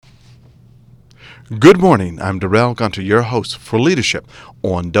Good morning. I'm Darrell Gunter, your host for Leadership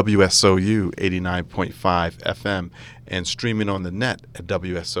on WSOU 89.5 FM and streaming on the net at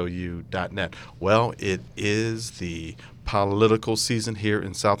WSOU.net. Well, it is the political season here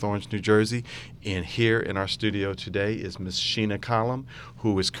in South Orange, New Jersey. And here in our studio today is Ms. Sheena Collum,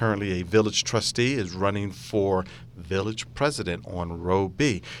 who is currently a village trustee, is running for village president on Row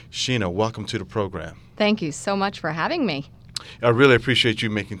B. Sheena, welcome to the program. Thank you so much for having me. I really appreciate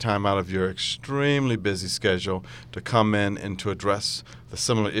you making time out of your extremely busy schedule to come in and to address the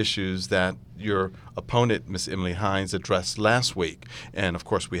similar issues that your opponent, Ms. Emily Hines, addressed last week. And, of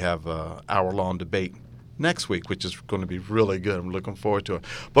course, we have an hour-long debate next week, which is going to be really good. I'm looking forward to it.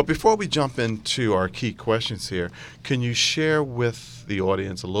 But before we jump into our key questions here, can you share with the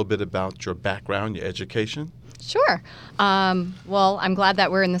audience a little bit about your background, your education? Sure. Well, I'm glad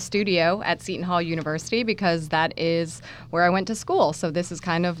that we're in the studio at Seton Hall University because that is where I went to school. So this is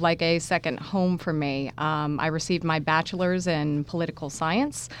kind of like a second home for me. I received my bachelor's in political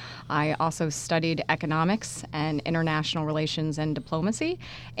science. I also studied economics and international relations and diplomacy.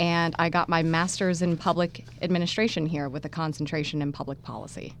 And I got my master's in public administration here with a concentration in public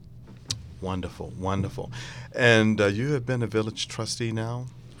policy. Wonderful, wonderful. And you have been a village trustee now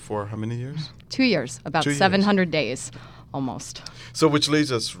for how many years? 2 years, about 700 days, almost. So which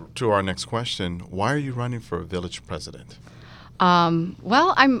leads us to our next question. Why are you running for village president?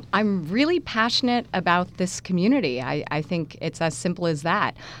 Well, I'm really passionate about this community. I think it's as simple as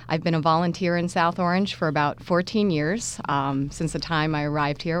that. I've been a volunteer in South Orange for about 14 years, since the time I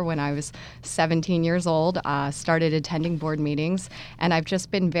arrived here when I was 17 years old, started attending board meetings, and I've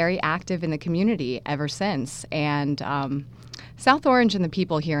just been very active in the community ever since. And South Orange and the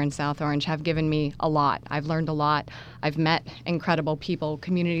people here in South Orange have given me a lot. I've learned a lot. I've met incredible people,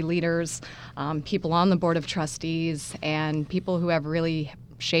 community leaders, people on the Board of Trustees, and people who have really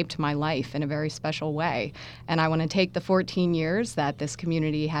shaped my life in a very special way. And I want to take the 14 years that this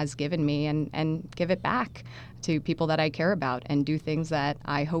community has given me and give it back to people that I care about and do things that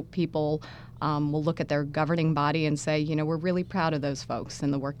I hope people will look at their governing body and say, you know, we're really proud of those folks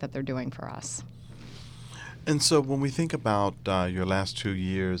and the work that they're doing for us. And so when we think about your last 2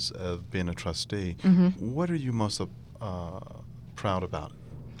 years of being a trustee, what are you most proud about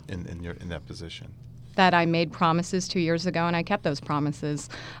in that position? That I made promises 2 years ago, and I kept those promises.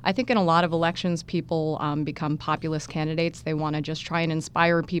 I think in a lot of elections, people become populist candidates. They want to just try and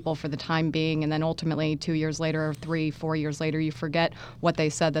inspire people for the time being, and then ultimately 2 years later or 3, 4 years later, you forget what they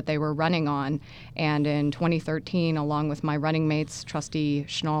said that they were running on. And in 2013, along with my running mates, Trustee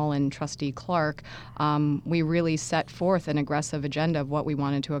Schnall and Trustee Clark, we really set forth an aggressive agenda of what we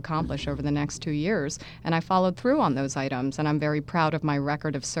wanted to accomplish over the next 2 years, and I followed through on those items, and I'm very proud of my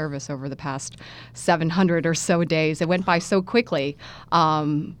record of service over the past 700 or so days. It went by so quickly.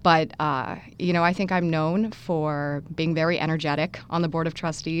 But I think I'm known for being very energetic on the Board of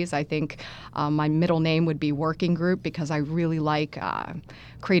Trustees. I think my middle name would be Working Group because I really like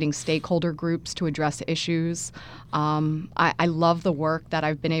creating stakeholder groups to address issues. I love the work that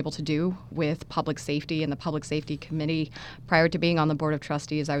I've been able to do with public safety and the Public Safety Committee. Prior to being on the Board of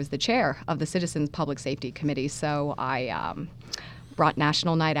Trustees, I was the chair of the Citizens Public Safety Committee. So I brought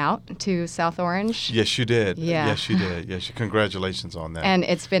National Night Out to South Orange. Yes, you did. Yeah. Yes, you did. Yes, congratulations on that. And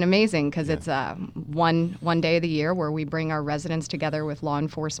it's been amazing because it's one day of the year where we bring our residents together with law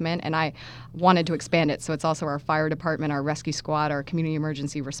enforcement. And I wanted to expand it. So it's also our fire department, our rescue squad, our community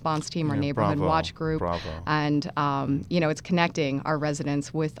emergency response team, our neighborhood watch group. Bravo. And, it's connecting our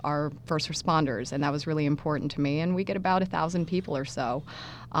residents with our first responders. And that was really important to me. And we get about 1,000 people or so.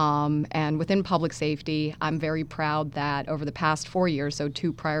 And within public safety, I'm very proud that over the past 4 years, so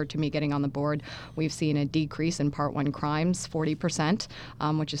 2 prior to me getting on the board, we've seen a decrease in Part 1 crimes, 40%,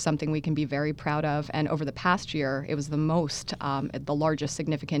 which is something we can be very proud of. And over the past year, it was the largest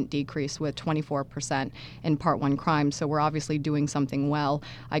significant decrease with 24% in Part 1 crimes. So we're obviously doing something well.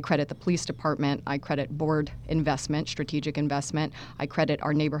 I credit the police department. I credit board investment, strategic investment. I credit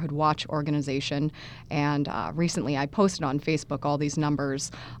our neighborhood watch organization. And recently I posted on Facebook all these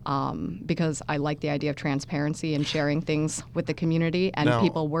numbers because I like the idea of transparency and sharing things with the community, and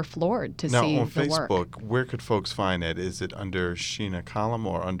people were floored to see the work. Now, on Facebook, where could folks find it? Is it under Sheena Collum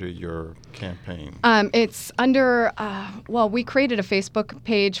or under your campaign? It's under, we created a Facebook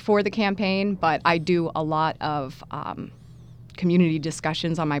page for the campaign, but I do a lot of community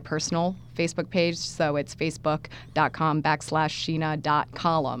discussions on my personal Facebook page. So it's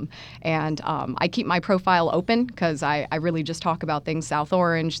facebook.com/Sheena.Collum. And I keep my profile open because I really just talk about things South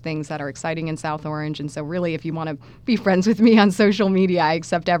Orange, things that are exciting in South Orange. And so really, if you want to be friends with me on social media, I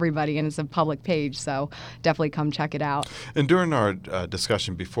accept everybody, and it's a public page. So definitely come check it out. And during our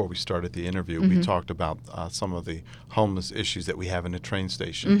discussion before we started the interview, we talked about some of the homeless issues that we have in the train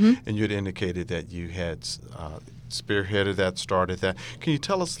station. And you had indicated that you had spearheaded that, started that. Can you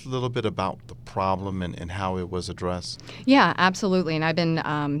tell us a little bit about the problem and how it was addressed? Yeah, absolutely. And I've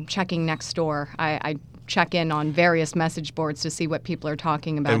been checking Nextdoor. I check in on various message boards to see what people are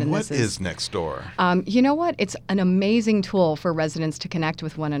talking about. And what is Nextdoor? You know what? It's an amazing tool for residents to connect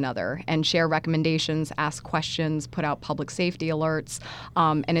with one another and share recommendations, ask questions, put out public safety alerts.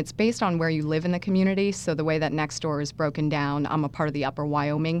 And it's based on where you live in the community. So the way that Nextdoor is broken down, I'm a part of the Upper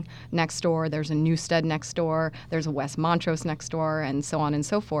Wyoming Nextdoor. There's a Newstead Nextdoor. There's a West Montrose Nextdoor, and so on and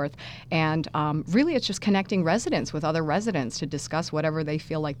so forth. And really, it's just connecting residents with other residents to discuss whatever they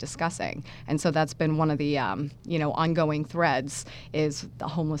feel like discussing. And so that's been one of the ongoing threads is the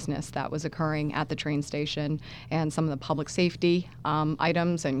homelessness that was occurring at the train station and some of the public safety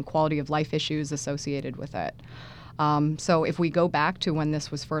items and quality of life issues associated with it. So if we go back to when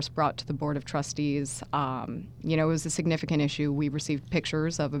this was first brought to the Board of Trustees, it was a significant issue. We received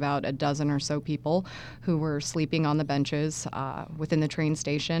pictures of about a dozen or so people who were sleeping on the benches within the train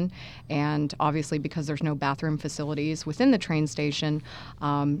station. And obviously, because there's no bathroom facilities within the train station,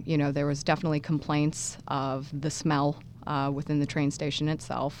 there was definitely complaints of the smell within the train station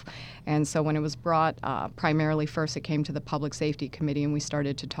itself. And so when it was brought, primarily first it came to the Public Safety Committee, and we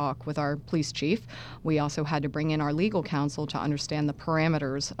started to talk with our police chief. We also had to bring in our legal counsel to understand the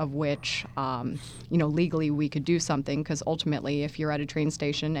parameters of which, legally we could do something, because ultimately if you're at a train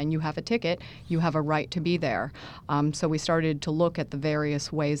station and you have a ticket, you have a right to be there. So we started to look at the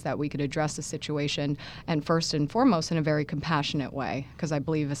various ways that we could address the situation, and first and foremost in a very compassionate way, because I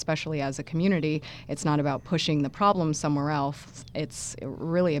believe, especially as a community, it's not about pushing the problem somewhere else. It's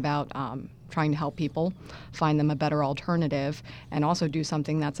really about trying to help people, find them a better alternative, and also do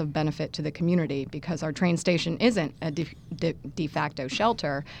something that's of benefit to the community, because our train station isn't a de facto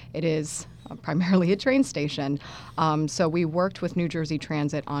shelter. It is primarily a train station. So we worked with New Jersey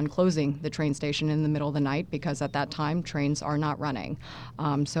Transit on closing the train station in the middle of the night, because at that time trains are not running.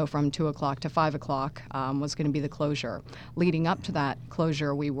 So from 2 o'clock to 5 o'clock was going to be the closure. Leading up to that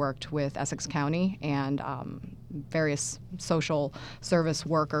closure, we worked with Essex County and various social service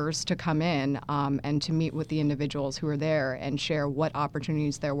workers to come in and to meet with the individuals who were there and share what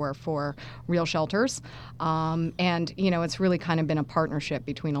opportunities there were for real shelters. It's really kind of been a partnership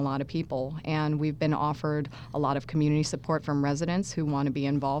between a lot of people, and we've been offered a lot of community support from residents who want to be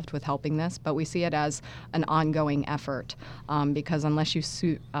involved with helping this, but we see it as an ongoing effort, because unless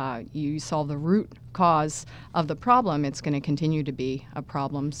you solve the root cause of the problem, it's going to continue to be a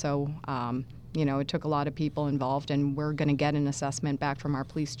problem. So it took a lot of people involved, and we're going to get an assessment back from our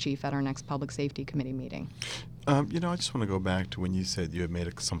police chief at our next Public Safety Committee meeting. I just want to go back to when you said you had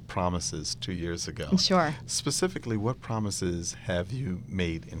made some promises 2 years ago. Sure. Specifically, what promises have you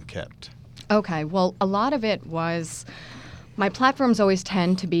made and kept? Okay. Well, a lot of it was, my platforms always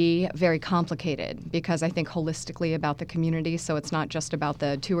tend to be very complicated, because I think holistically about the community. So it's not just about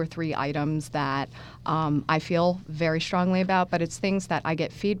the 2 or 3 items that I feel very strongly about, but it's things that I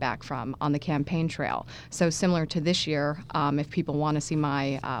get feedback from on the campaign trail. So similar to this year, if people want to see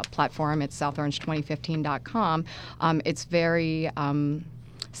my platform, it's southorange2015.com. It's very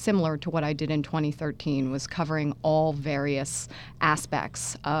similar to what I did in 2013, was covering all various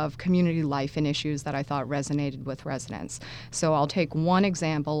aspects of community life and issues that I thought resonated with residents. So I'll take one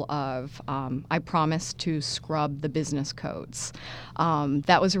example of, I promised to scrub the business codes.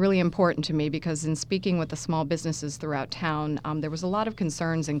 That was really important to me, because in speaking with the small businesses throughout town, there was a lot of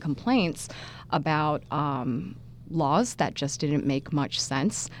concerns and complaints about laws that just didn't make much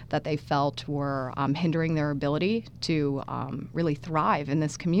sense, that they felt were hindering their ability to really thrive in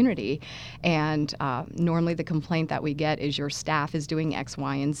this community. And normally the complaint that we get is your staff is doing X,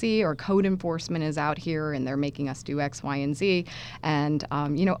 Y, and Z, or code enforcement is out here and they're making us do X, Y, and Z. And,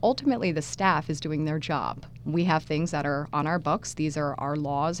 ultimately the staff is doing their job. We have things that are on our books. These are our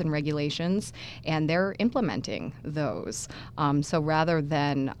laws and regulations, and they're implementing those. So rather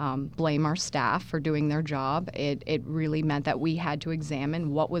than blame our staff for doing their job, it really meant that we had to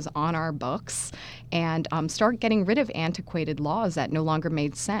examine what was on our books and start getting rid of antiquated laws that no longer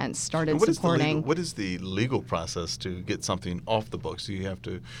made sense. Started supporting. What is the legal process to get something off the books? Do you have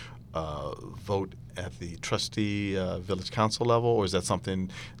to vote at the trustee village council level, or is that something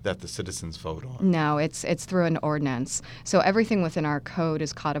that the citizens vote on? No, it's through an ordinance. So everything within our code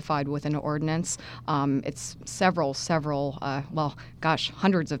is codified with an ordinance. It's several,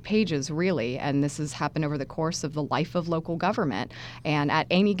 hundreds of pages really, and this has happened over the course of the life of local government. And at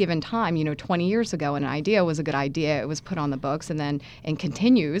any given time, 20 years ago, an idea was a good idea. It was put on the books and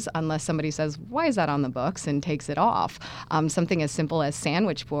continues unless somebody says, "Why is that on the books?" and takes it off. Something as simple as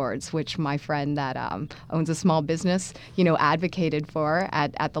sandwich boards, which my friend that owns a small business, advocated for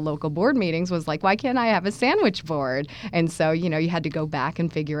at the local board meetings, was like, why can't I have a sandwich board? And so, you had to go back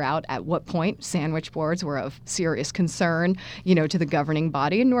and figure out at what point sandwich boards were of serious concern, to the governing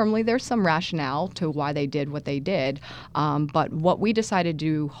body. And normally there's some rationale to why they did what they did. But what we decided to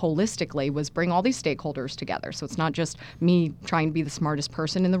do holistically was bring all these stakeholders together. So it's not just me trying to be the smartest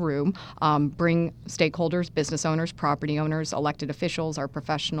person in the room. Bring stakeholders, business owners, property owners, elected officials, our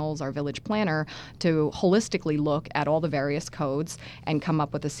professionals, our village planner, to holistically look at all the various codes and come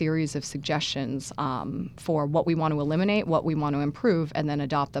up with a series of suggestions for what we want to eliminate, what we want to improve, and then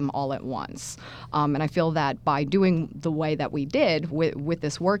adopt them all at once. And I feel that by doing the way that we did with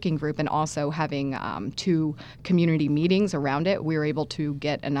this working group and also having 2 community meetings around it, we were able to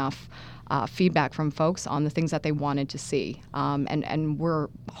get enough feedback from folks on the things that they wanted to see. And we're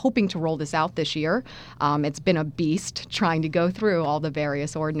hoping to roll this out this year. It's been a beast trying to go through all the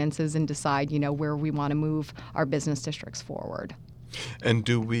various ordinances and decide, where we want to move our business districts forward. And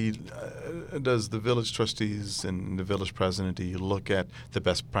does the village trustees and the village president, do you look at the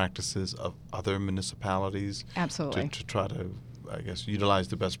best practices of other municipalities? Absolutely. To try to, I guess, utilize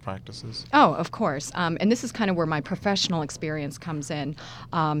the best practices? Oh, of course. And this is kind of where my professional experience comes in.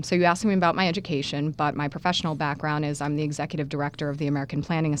 So you asked me about my education, but my professional background is I'm the executive director of the American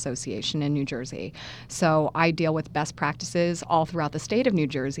Planning Association in New Jersey. So I deal with best practices all throughout the state of New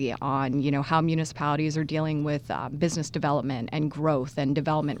Jersey on, how municipalities are dealing with business development and growth and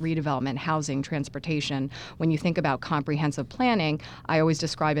development, redevelopment, housing, transportation. When you think about comprehensive planning, I always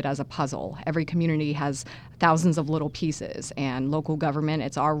describe it as a puzzle. Every community has thousands of little pieces, and local government,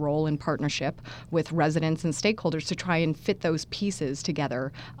 it's our role in partnership with residents and stakeholders to try and fit those pieces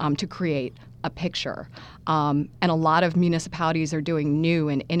together to create a picture. And a lot of municipalities are doing new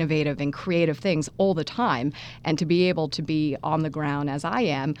and innovative and creative things all the time. And to be able to be on the ground as I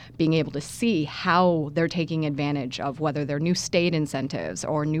am, being able to see how they're taking advantage of whether they're new state incentives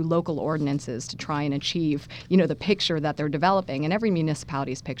or new local ordinances to try and achieve, the picture that they're developing. And every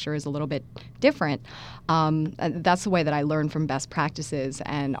municipality's picture is a little bit different. That's the way that I learn from best practices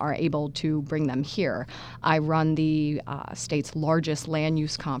and are able to bring them here. I run the state's largest land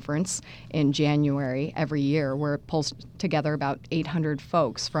use conference in January every year, where it pulls together about 800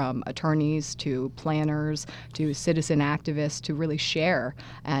 folks, from attorneys to planners to citizen activists, to really share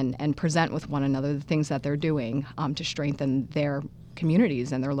and present with one another the things that they're doing to strengthen their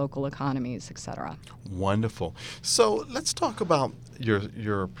communities and their local economies, et cetera. Wonderful. So let's talk about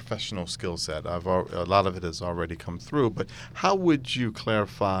your professional skill set. A lot of it has already come through, but how would you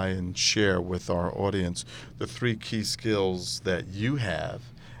clarify and share with our audience the 3 key skills that you have,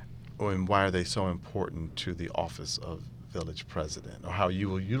 and why are they so important to the office of village president, or how you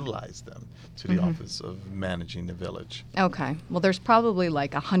will utilize them to the office of managing the village? Okay. Well, there's probably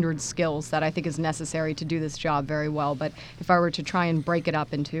like 100 skills that I think is necessary to do this job very well. But if I were to try and break it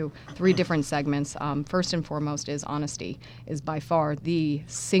up into 3 different segments, first and foremost is honesty is by far the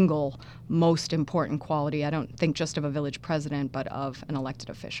single most important quality. I don't think just of a village president, but of an elected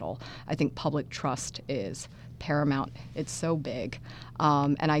official. I think public trust is paramount. It's so big.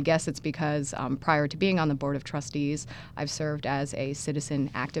 And I guess it's because prior to being on the Board of Trustees, I've served as a citizen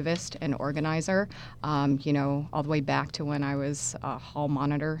activist and organizer, all the way back to when I was a hall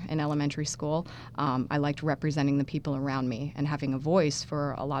monitor in elementary school. I liked representing the people around me and having a voice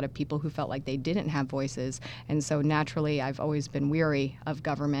for a lot of people who felt like they didn't have voices. And so naturally, I've always been weary of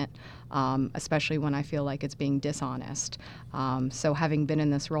government, especially when I feel like it's being dishonest. So having been in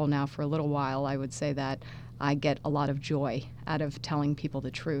this role now for a little while, I would say that I get a lot of joy out of telling people the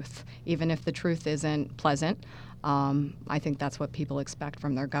truth, even if the truth isn't pleasant. I think that's what people expect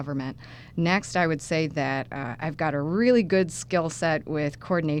from their government. Next, I would say that I've got a really good skill set with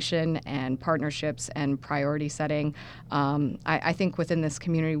coordination and partnerships and priority setting. I think within this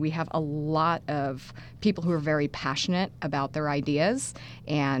community, we have a lot of people who are very passionate about their ideas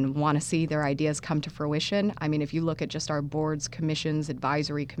and want to see their ideas come to fruition. I mean, if you look at just our boards, commissions,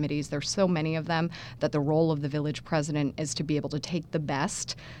 advisory committees, there's so many of them that the role of the village president is to be able to take the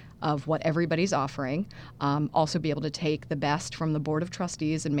best of what everybody's offering, also be able to take the best from the Board of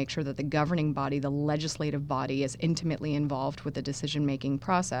Trustees and make sure that the governing body, the legislative body, is intimately involved with the decision-making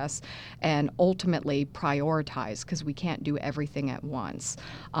process, and ultimately prioritize, because we can't do everything at once.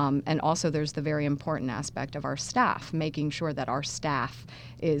 And also there's the very important aspect of our staff, making sure that our staff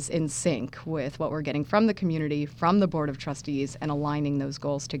is in sync with what we're getting from the community, from the Board of Trustees, and aligning those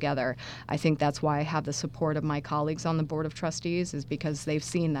goals together. I think that's why I have the support of my colleagues on the Board of Trustees, is because they've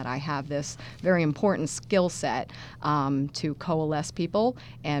seen that I have this very important skill set to coalesce people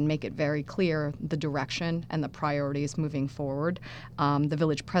and make it very clear the direction and the priorities moving forward. The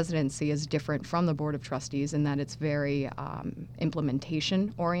village presidency is different from the Board of Trustees in that it's very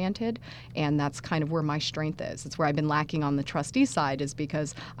implementation oriented, and that's kind of where my strength is. It's where I've been lacking on the trustee side, is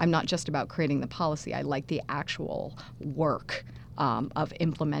because I'm not just about creating the policy. I like the actual work of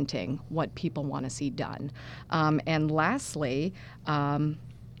implementing what people want to see done. And lastly,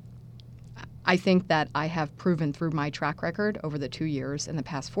 I think that I have proven through my track record over the 2 years, in the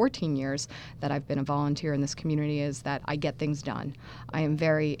past 14 years that I've been a volunteer in this community, is that I get things done. I am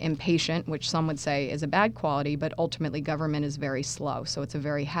very impatient, which some would say is a bad quality, but ultimately government is very slow. So it's a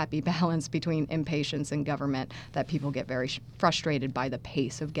very happy balance between impatience and government, that people get very frustrated by the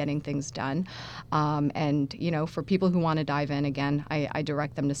pace of getting things done. And, you know, for people who want to dive in, again, I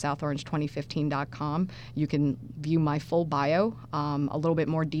direct them to southorange2015.com. You can view my full bio, a little bit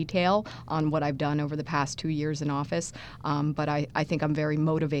more detail on what I've done over the past 2 years in office, but I think I'm very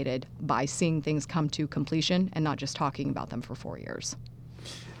motivated by seeing things come to completion and not just talking about them for 4 years.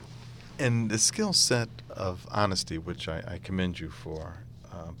 And the skill set of honesty, which I commend you for,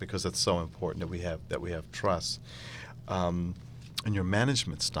 because it's so important that we have trust, and your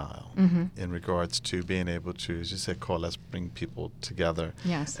management style in regards to being able to, as you said, coalesce, bring people together.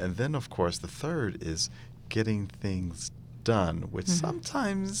 Yes. And then, of course, the third is getting things done, which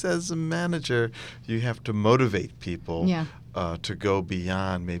sometimes as a manager you have to motivate people to go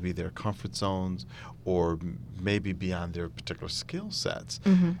beyond maybe their comfort zones or maybe beyond their particular skill sets.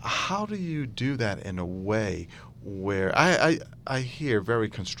 How do you do that in a way where I hear very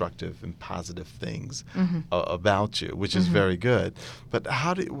constructive and positive things about you, which is very good, but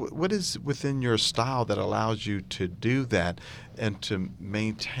what is within your style that allows you to do that and to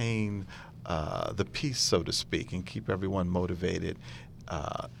maintain the peace, so to speak, and keep everyone motivated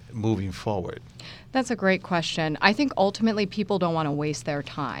moving forward? That's a great question. I think ultimately people don't want to waste their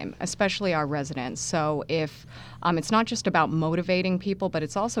time, especially our residents. So if it's not just about motivating people, but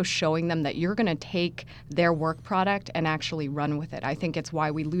it's also showing them that you're going to take their work product and actually run with it. I think it's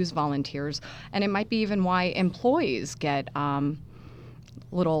why we lose volunteers, and it might be even why employees get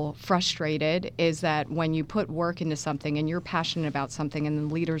little frustrated, is that when you put work into something and you're passionate about something and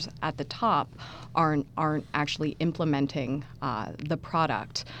the leaders at the top aren't actually implementing the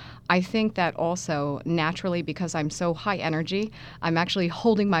product. I think that also naturally, because I'm so high energy, I'm actually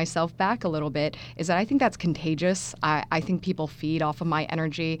holding myself back a little bit, is that I think that's contagious. I think people feed off of my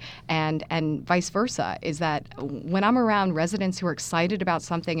energy, and vice versa, is that when I'm around residents who are excited about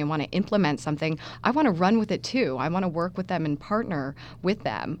something and want to implement something, I want to run with it too. I want to work with them and partner with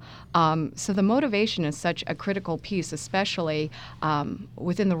them. So the motivation is such a critical piece, especially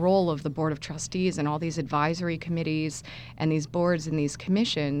within the role of the Board of Trustees and all these advisory committees and these boards and these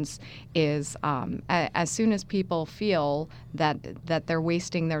commissions, is as soon as people feel that they're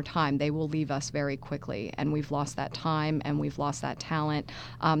wasting their time, they will leave us very quickly. And we've lost that time and we've lost that talent.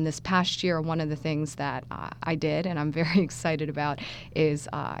 This past year, one of the things that I did, and I'm very excited about, is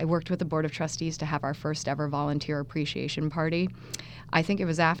I worked with the Board of Trustees to have our first ever volunteer appreciation party. I think it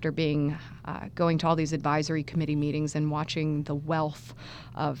was after going to all these advisory committee meetings and watching the wealth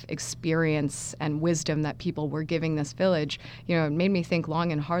of experience and wisdom that people were giving this village, it made me think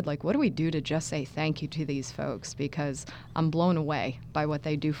long and hard, like, what do we do to just say thank you to these folks? Because I'm blown away by what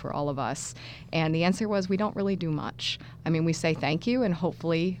they do for all of us. And the answer was, we don't really do much. I mean, we say thank you, and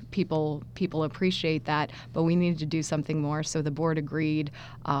hopefully people appreciate that, but we needed to do something more. So the board agreed.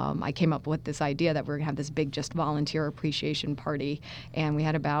 I came up with this idea that we're going to have this big just volunteer appreciation party. And we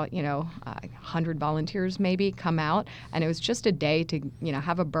had about, 100 volunteers maybe come out. And it was just a day to,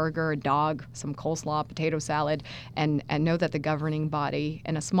 have a burger, a dog, some coleslaw, potato salad, and know that the governing body,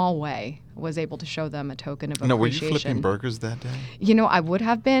 in a small way, was able to show them a token of Now, were you appreciation. flipping burgers that day? I would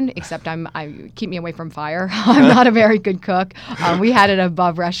have been, except I keep me away from fire. I'm not a very good cook. We had it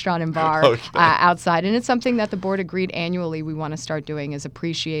above restaurant and bar outside, and it's something that the board agreed annually we want to start doing, is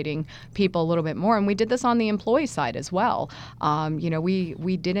appreciating people a little bit more. And we did this on the employee side as well.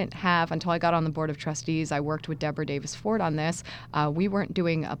 We didn't have, until I got on the board of trustees, I worked with Deborah Davis Ford on this. We weren't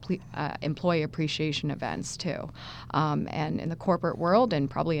doing employee appreciation events too. And in the corporate world, and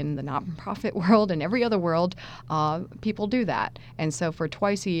probably in the nonprofit world and every other world, people do that. And so for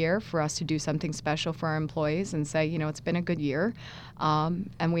twice a year, for us to do something special for our employees and say, it's been a good year,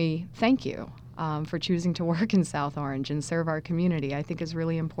 and we thank you for choosing to work in South Orange and serve our community, I think is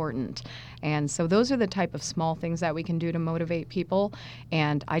really important. And so those are the type of small things that we can do to motivate people.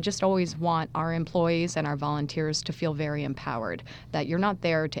 And I just always want our employees and our volunteers to feel very empowered, that you're not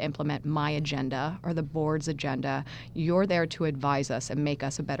there to implement my agenda or the board's agenda. You're there to advise us and make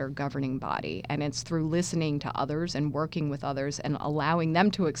us a better governing body. And it's through listening to others and working with others and allowing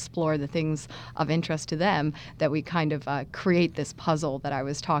them to explore the things of interest to them that we kind of create this puzzle that I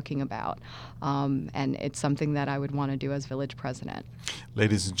was talking about. And it's something that I would want to do as village president.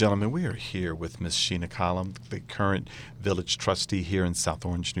 Ladies and gentlemen, we are here with Ms. Sheena Collum, the current village trustee here in South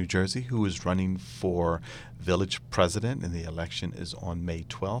Orange, New Jersey, who is running for village president, and the election is on May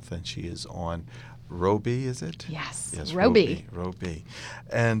 12th, and she is on Row B, is it? Yes, Row B. Row B.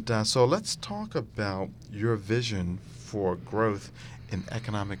 And so let's talk about your vision for growth in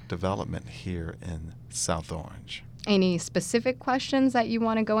economic development here in South Orange. Any specific questions that you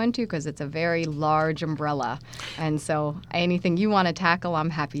want to go into? Because it's a very large umbrella. And so anything you want to tackle, I'm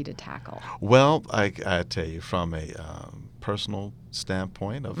happy to tackle. Well, I tell you, from a personal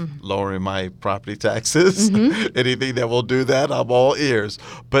standpoint of lowering my property taxes, anything that will do that, I'm all ears.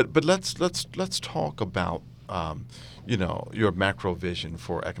 But let's talk about your macro vision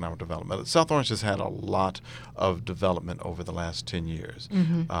for economic development. South Orange has had a lot of development over the last 10 years.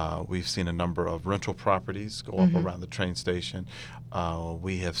 We've seen a number of rental properties go up around the train station.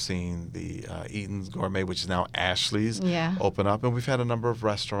 We have seen the Eaton's Gourmet, which is now Ashley's, open up. And we've had a number of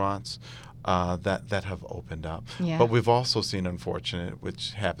restaurants that have opened up. But we've also seen, unfortunate,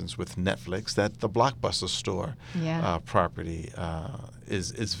 which happens with Netflix, that the Blockbuster store property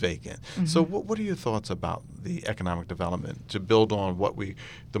is vacant. So what are your thoughts about the economic development to build on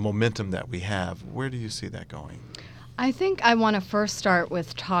the momentum that we have? Where do you see that going? I think I want to first start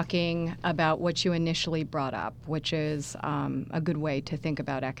with talking about what you initially brought up, which is a good way to think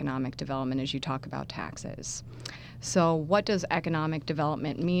about economic development as you talk about taxes. So what does economic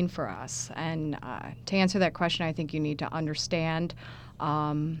development mean for us? And to answer that question, I think you need to understand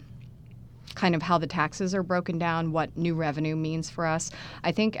kind of how the taxes are broken down, what new revenue means for us.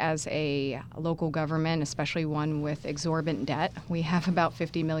 I think as a local government, especially one with exorbitant debt, we have about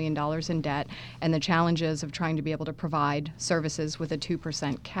 $50 million in debt, and the challenges of trying to be able to provide services with a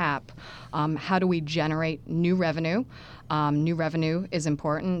 2% cap. How do we generate new revenue? New revenue is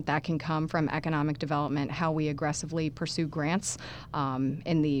important. That can come from economic development, how we aggressively pursue grants.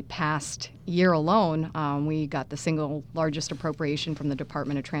 In the past year alone, we got the single largest appropriation from the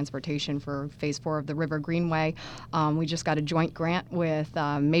Department of Transportation for Phase 4 of the River Greenway. We just got a joint grant with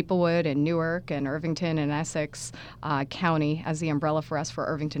Maplewood and Newark and Irvington and Essex County as the umbrella for us for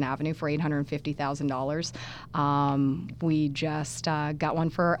Irvington Avenue for $850,000. We just got one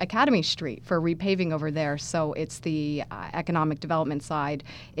for Academy Street for repaving over there. So it's the economic development side,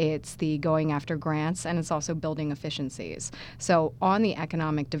 it's the going after grants, and it's also building efficiencies. So on the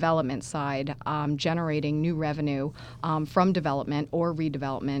economic development side, generating new revenue from development or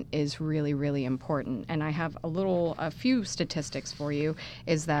redevelopment is really, really important. And I have a few statistics for you,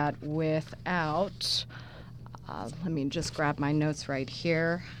 is that without, let me just grab my notes right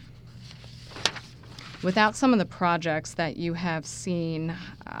here. Without some of the projects that you have seen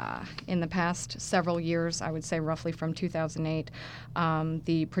in the past several years, I would say roughly from 2008,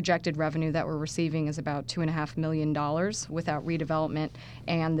 the projected revenue that we're receiving is about $2.5 million. Without redevelopment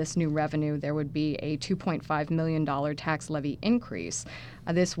and this new revenue, there would be a $2.5 million tax levy increase.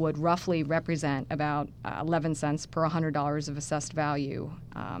 This would roughly represent about 11 cents per $100 of assessed value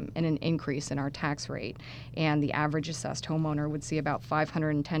and an increase in our tax rate. And the average assessed homeowner would see about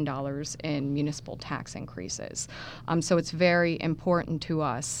 $510 in municipal tax increases. So it's very important to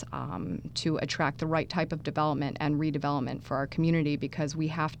us to attract the right type of development and redevelopment for our community, because we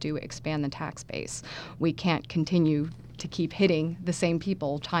have to expand the tax base. We can't continue to keep hitting the same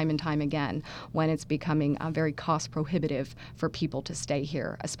people time and time again when it's becoming very cost prohibitive for people to stay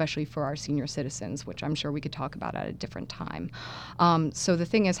here, especially for our senior citizens, which I'm sure we could talk about at a different time. So the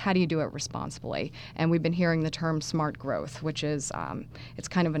thing is, how do you do it responsibly? And we've been hearing the term smart growth, which is it's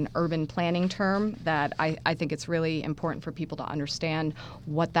kind of an urban planning term that I think it's really important for people to understand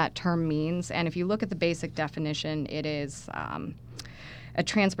what that term means. And if you look at the basic definition, it is a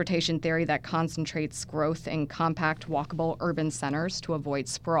transportation theory that concentrates growth in compact, walkable urban centers to avoid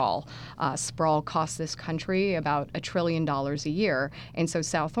sprawl. Sprawl costs this country about $1 trillion a year. And so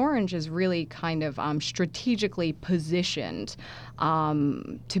South Orange is really kind of strategically positioned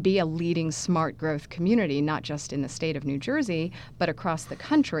to be a leading smart growth community, not just in the state of New Jersey, but across the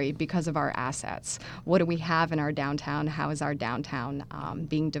country because of our assets. What do we have in our downtown? How is our downtown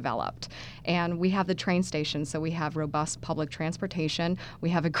being developed? And we have the train station, so we have robust public transportation.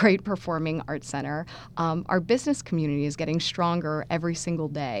 We have a great performing arts center. Our business community is getting stronger every single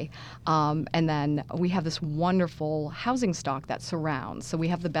day. And then we have this wonderful housing stock that surrounds. So we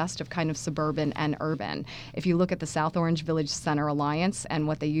have the best of kind of suburban and urban. If you look at the South Orange Village Center Alliance and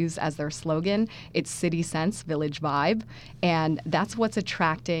what they use as their slogan, it's City Sense, Village Vibe. And that's what's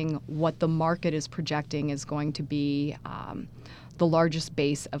attracting what the market is projecting is going to be the largest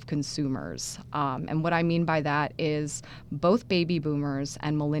base of consumers. And what I mean by that is both baby boomers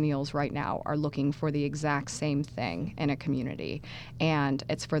and millennials right now are looking for the exact same thing in a community. And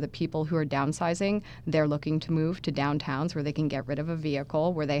it's for the people who are downsizing. They're looking to move to downtowns where they can get rid of a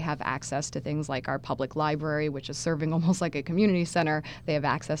vehicle, where they have access to things like our public library, which is serving almost like a community center. They have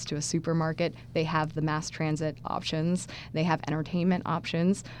access to a supermarket. They have the mass transit options. They have entertainment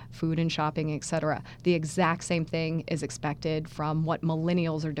options, food and shopping, etc. The exact same thing is expected from what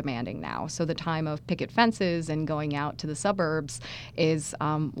millennials are demanding now. So the time of picket fences and going out to the suburbs is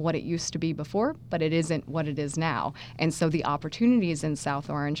what it used to be before, but it isn't what it is now. And so the opportunities in South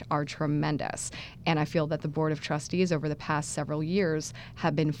Orange are tremendous. And I feel that the Board of Trustees over the past several years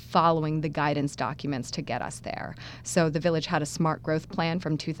have been following the guidance documents to get us there. So the village had a smart growth plan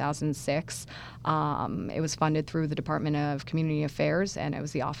from 2006. It was funded through the Department of Community Affairs, and it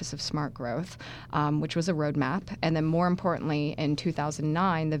was the Office of Smart Growth, which was a roadmap. And then more importantly, in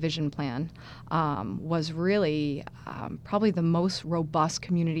 2009, the vision plan was really probably the most robust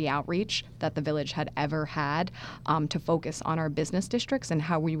community outreach that the village had ever had to focus on our business districts and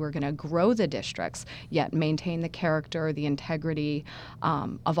how we were going to grow the districts, yet maintain the character, the integrity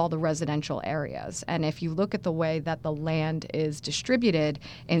of all the residential areas. And if you look at the way that the land is distributed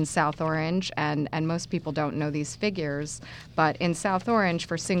in South Orange, and most people don't know these figures, but in South Orange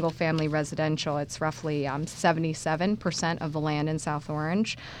for single-family residential, it's roughly 77% of the land in South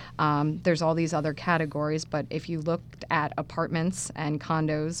Orange. There's all these other categories, but if you looked at apartments and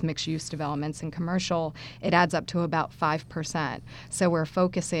condos, mixed-use developments, and commercial, it adds up to about 5%. So we're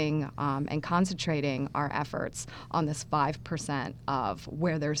focusing and concentrating our efforts on this 5% of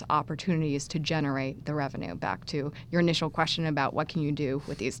where there's opportunities to generate the revenue. Back to your initial question about what can you do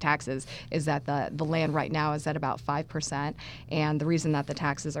with these taxes, is that the land right now is at about 5%, and the reason that the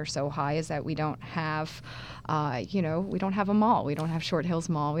taxes are so high is that we don't have we don't have a mall. We don't have Short Hills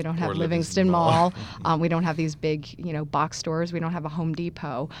Mall. We don't have Livingston Mall. We don't have these big, box stores. We don't have a Home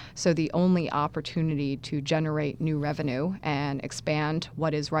Depot. So the only opportunity to generate new revenue and expand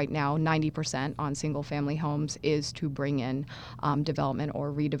what is right now 90% on single-family homes is to bring in development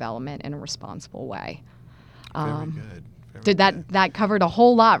or redevelopment in a responsible way. Very good. Did that covered a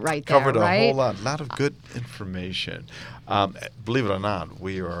whole lot right there, Covered a right? whole lot. A lot of good information. Believe it or not,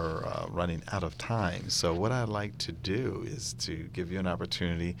 we are running out of time. So what I'd like to do is to give you an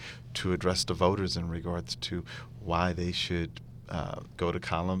opportunity to address the voters in regards to why they should go to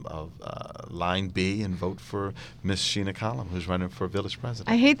column of line B and vote for Miss Sheena Collum, who's running for village president.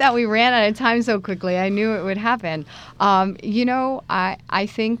 I hate that we ran out of time so quickly. I knew it would happen. I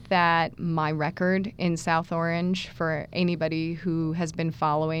think that my record in South Orange, for anybody who has been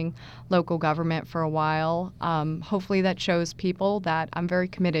following local government for a while, hopefully that shows people that I'm very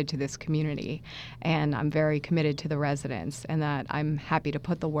committed to this community and I'm very committed to the residents, and that I'm happy to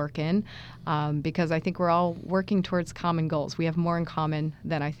put the work in because I think we're all working towards common goals. We have more in common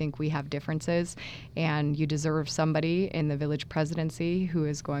than I think we have differences, and you deserve somebody in the village presidency who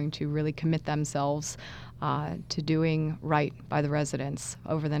is going to really commit themselves to doing right by the residents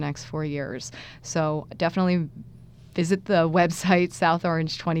over the next 4 years. So definitely visit the website,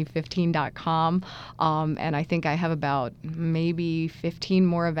 southorange2015.com, and I think I have about maybe 15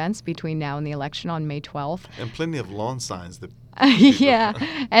 more events between now and the election on May 12th. And plenty of lawn signs that Yeah,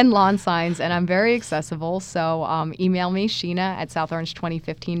 and lawn signs, and I'm very accessible. So email me, Sheena at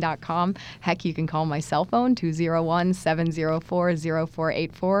southorange2015.com. Heck, you can call my cell phone,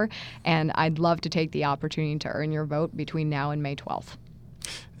 201-704-0484, and I'd love to take the opportunity to earn your vote between now and May 12th.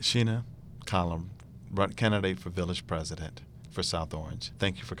 Sheena Collum, candidate for village president for South Orange.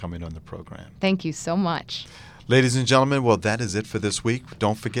 Thank you for coming on the program. Thank you so much. Ladies and gentlemen, well, that is it for this week.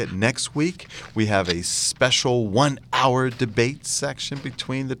 Don't forget, next week we have a special 1-hour debate section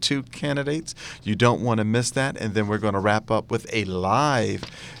between the two candidates. You don't want to miss that. And then we're going to wrap up with a live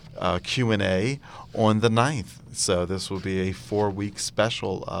Q&A on the 9th. So this will be a 4-week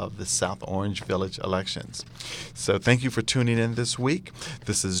special of the South Orange Village elections. So thank you for tuning in this week.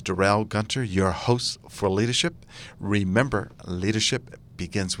 This is Darrell Gunter, your host for Leadership. Remember, leadership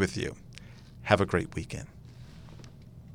begins with you. Have a great weekend.